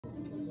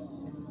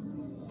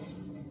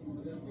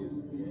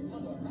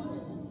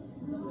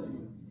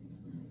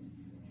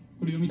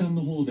これ読谷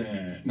の方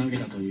で投げ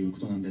たというこ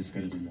となんですけ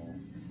れども、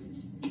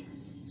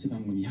背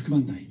番号200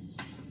番台、ち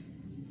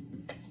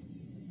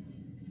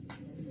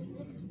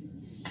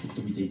ょっ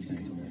と見ていきたい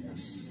と思いま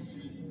す。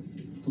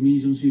トミー・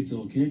ジョン手術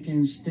を経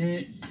験し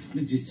て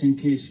で実戦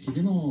形式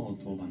での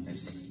登板で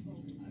す。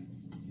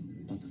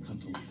バッター加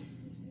藤、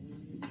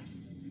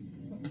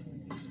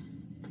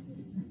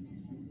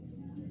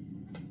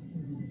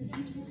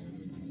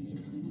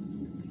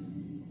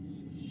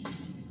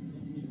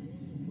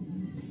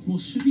もう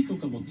守備と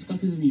かもつか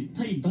せずに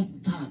対バッ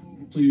ター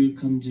という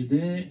感じ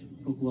で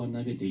ここは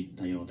投げていっ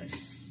たようで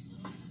す。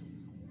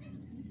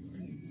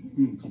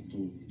加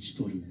藤打ち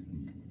取る。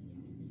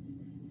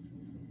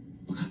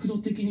角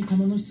度的に球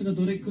の質が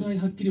どれくらい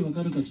はっきり分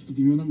かるかちょっと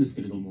微妙なんです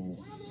けれども、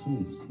そ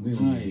うですね、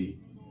はい、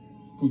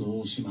今度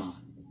大島、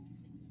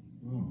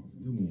でも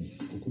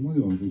ここま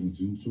ではでも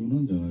順調な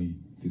んじゃない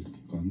で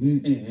すか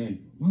ね。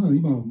まだ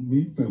今目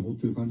いっぱい放っ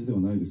てる感じでは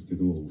ないですけ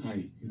ど、は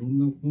い、いろん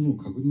なものを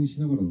確認し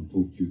ながらの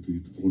投球とい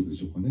うところで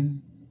しょうかね。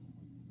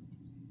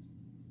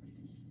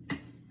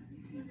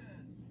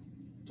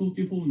投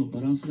球フォームの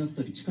バランスだっ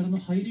たり力の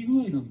入り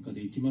具合なんか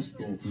でいきます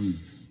と、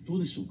どう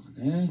でしょう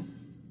かね。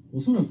お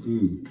そら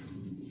く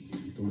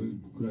どれ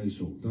くらいで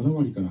しょう、7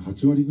割から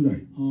8割ぐら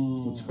い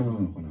の力な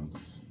のかなと。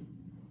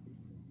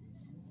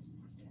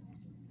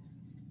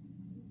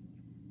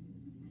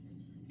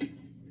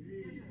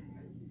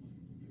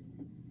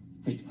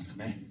入ってます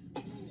かね。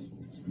そ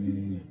うです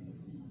ね。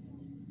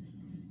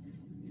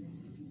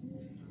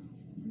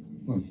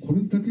こ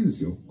れだけで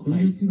すよ。こ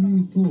れだけ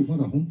見ると、ま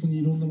だ本当に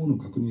いろんなものを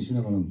確認し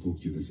ながらの投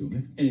球ですよ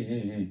ね。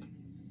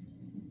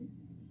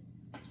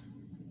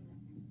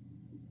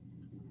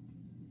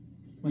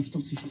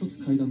一つ一つ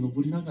階段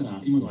登りながら、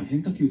今のは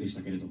変化球でし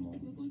たけれども、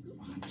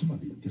8ま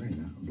でいってない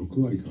な、6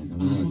割から7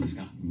割。そうです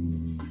か。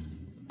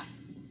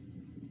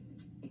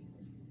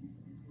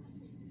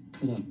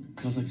ただ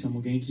川崎さんも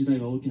現役時代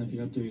は大きな怪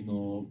我というの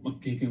を、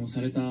経験を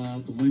された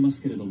と思いま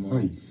すけれども、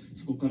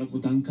そこから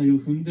段階を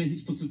踏んで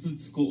一つず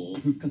つ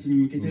復活に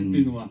向けてって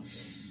いうのは、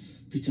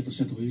ピッチャーとし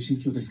てはどういう心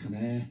境ですか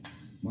ね。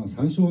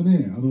最初は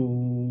ね、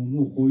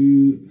もうこう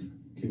いう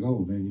怪我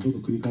をね二度と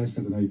繰り返し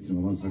たくないっていう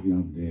のがまず先な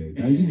んで、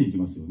大事にいき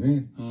ますよ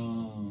ね。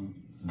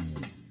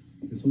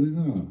でそれ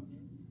がも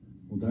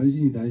う大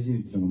事に大事に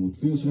っていうのがもう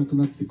通用しなく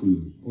なってく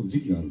る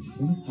時期があるんで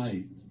すよね。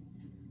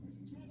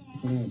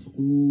だからそ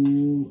こ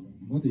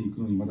まで行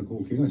くのにまた怪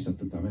我しちゃっ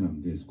たらダメな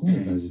んで、そこま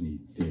で大事にいっ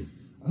て、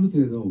ある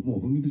程度もう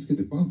踏ん切りつけ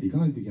てバンっていか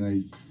ないといけな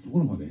いとこ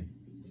ろまで、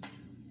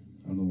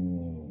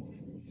も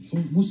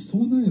し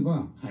そうなれ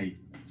ば、ある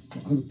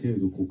程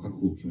度覚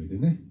悟を決めて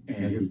ね、投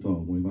げるとは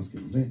思いますけ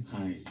どね。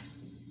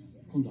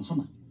今度は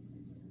浜。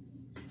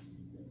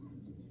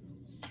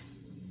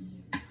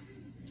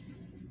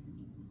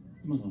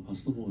今のはファ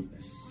ストボール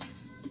です。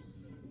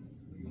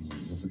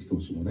岩崎投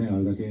手もね、あ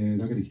れだけ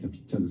投げてきたピ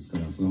ッチャーですか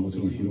ら、それはもち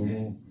ろん疲労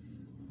も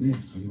ね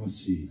あります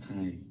し、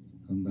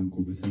だんだんベ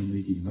テランの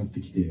域になっ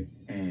てきて、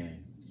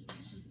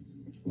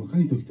若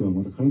い時とは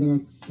また体が違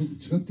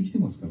ってきて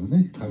ますから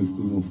ね、回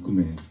復も含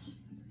め。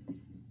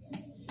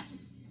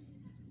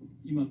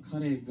今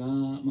彼が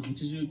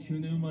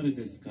89年生まれ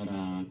ですか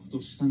ら、今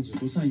年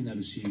35歳にな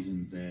るシーズ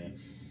ンで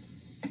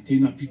ってい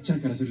うのは、ピッチャ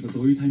ーからすると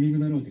どういうタイミング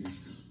になるわけで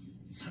すか。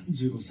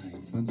35歳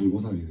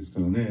ですか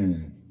ら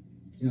ね。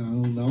いや、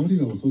治り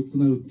が遅く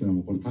なるっていうのは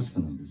もうこれ確か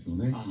なんですよ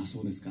ね。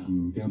そうですか。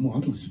いや、もう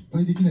あとは失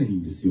敗できない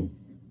んですよ、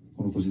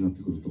この年になっ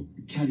てくると。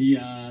キャリ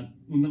ア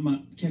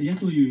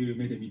という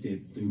目で見て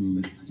という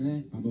ことですか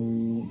ね。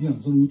いや、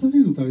打たれ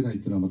る打たれないっ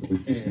ていうのはまた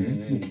別として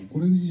ね、もうこ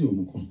れ以上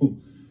も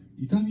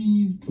痛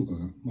みとか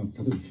が、例えば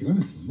怪我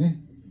ですよ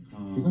ね。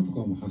怪我と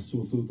かも発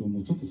症すると、も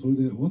うちょっとそれ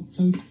で終わっ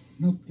ちゃう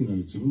なっていうの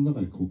は自分の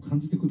中で感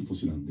じてくる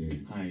年なん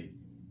で、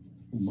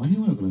もう間に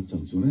合わなくなっちゃう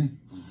んですよね、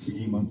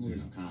次までが。だ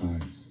か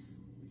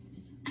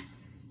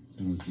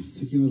ら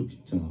実績があるピッ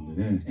チャーなん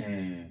で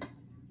ね、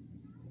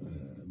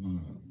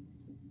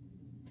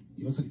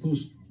岩崎投手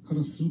か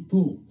らすると、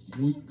も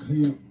う一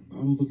回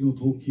あの時の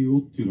投球を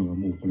っていうのが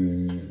もうこれ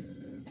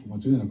間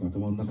違いなく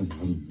頭の中にあ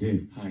るん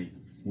で、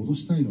戻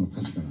したいのは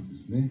確かなんで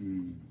すね。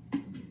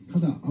た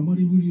だあま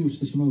り無理をし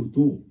てしまう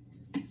と、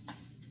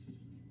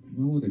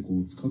今まで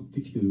使っ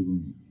てきてる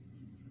分、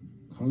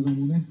体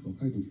もね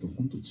若い時と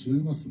本当違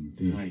いますん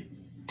で、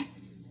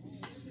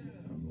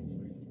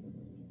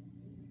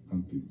な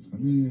んていうんですか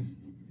ね、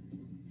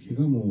怪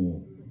我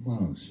も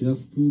しや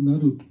すくな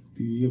るっ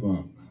て言え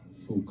ば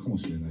そうかも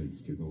しれないで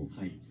すけど、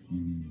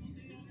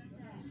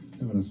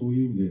だからそう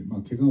いう意味で、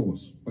怪我を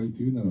失敗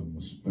というならも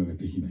う失敗が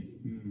できない。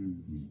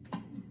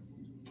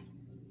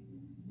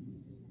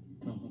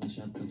お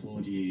話あった通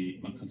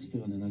り、かつて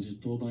は70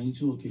登板以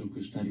上を記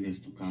録したりで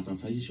すとか、あとは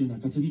最優秀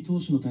中継ぎ投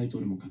手のタイト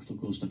ルも獲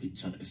得をしたピッ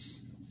チャーで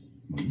す。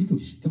いい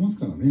時知ってます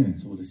からね。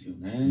そうですよ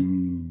ね。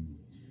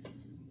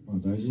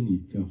大事にいっ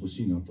てほ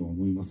しいなとは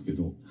思いますけ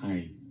ど。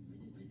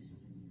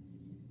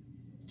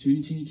中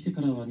日に来て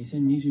からは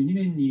2022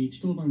年に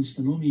1登板し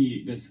たの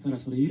みですから、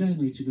それ以来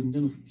の1軍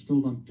での復帰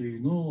登板とい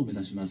うのを目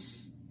指しま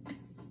す。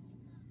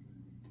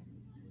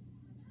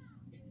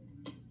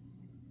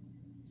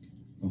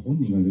本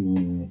人がで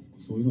も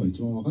そそういうのが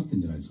一番分かってるん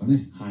じゃないですか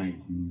ね。はい。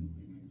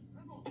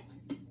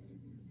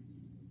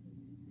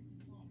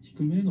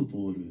低めの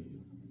ボール。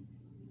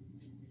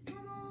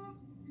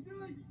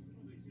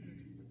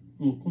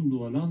今度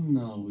はラン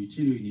ナーを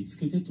一塁につ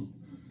けてと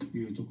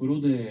いうとこ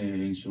ろで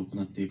練習を行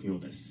っていくよ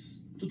うで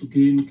す。ちょっとゲ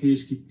ーム形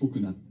式っぽ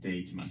くなって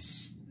いきま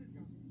す。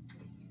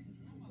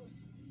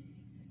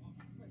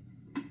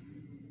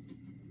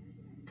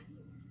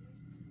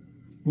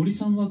森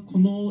さんはこ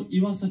の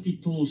岩崎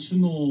投手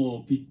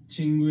のピッ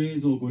チング映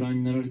像をご覧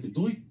になられて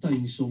どういった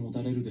印象を持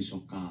たれるでしょ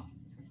うか。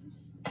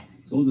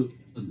そう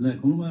ですね、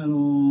この前フ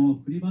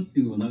リーバッ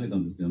ティングを投げた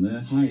んですよね。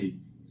はい。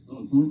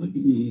その時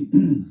に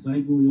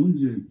最高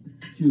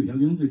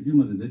149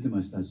まで出て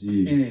ました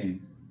し、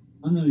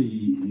かな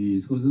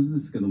り少しずつで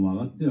すけども上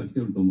がってはき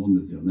てると思うん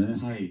ですよね。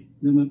はい。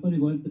でもやっぱり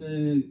こうやって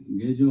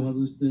ゲージを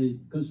外して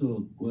1箇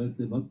所こうやっ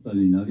てバッター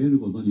に投げる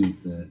ことによっ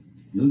て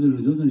徐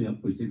々にアッ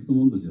プしていくと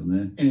思うんですよ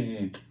ね。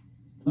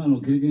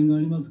経験があ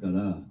りますか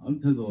らある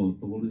程度の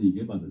ところに行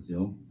けばです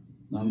よ、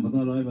ま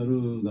たライバ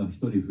ルが1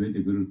人増え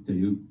てくるって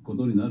いうこ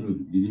とになる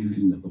リリーフ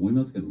陣だと思い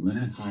ますけど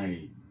ね。は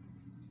い。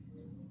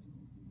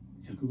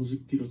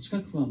150キロ近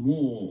くは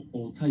も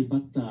う対バッ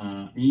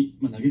ターに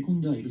投げ込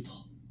んではいると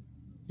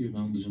いう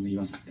マウンド上の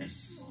岩崎で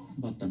す。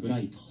バッターブラ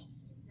イト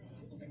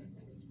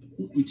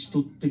打ち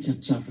取ってキャッ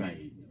チャーフラ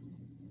イ。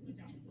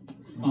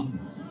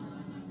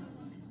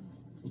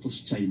落と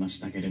しちゃいまし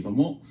たけれど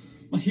も、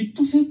ヒッ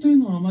ト性という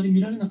のはあまり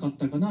見られなかっ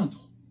たかなと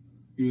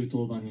いう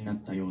登板にな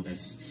ったようで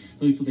す。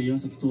ということで岩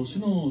崎投手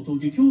の投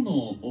球今日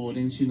の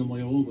練習の模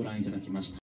様をご覧いただきました。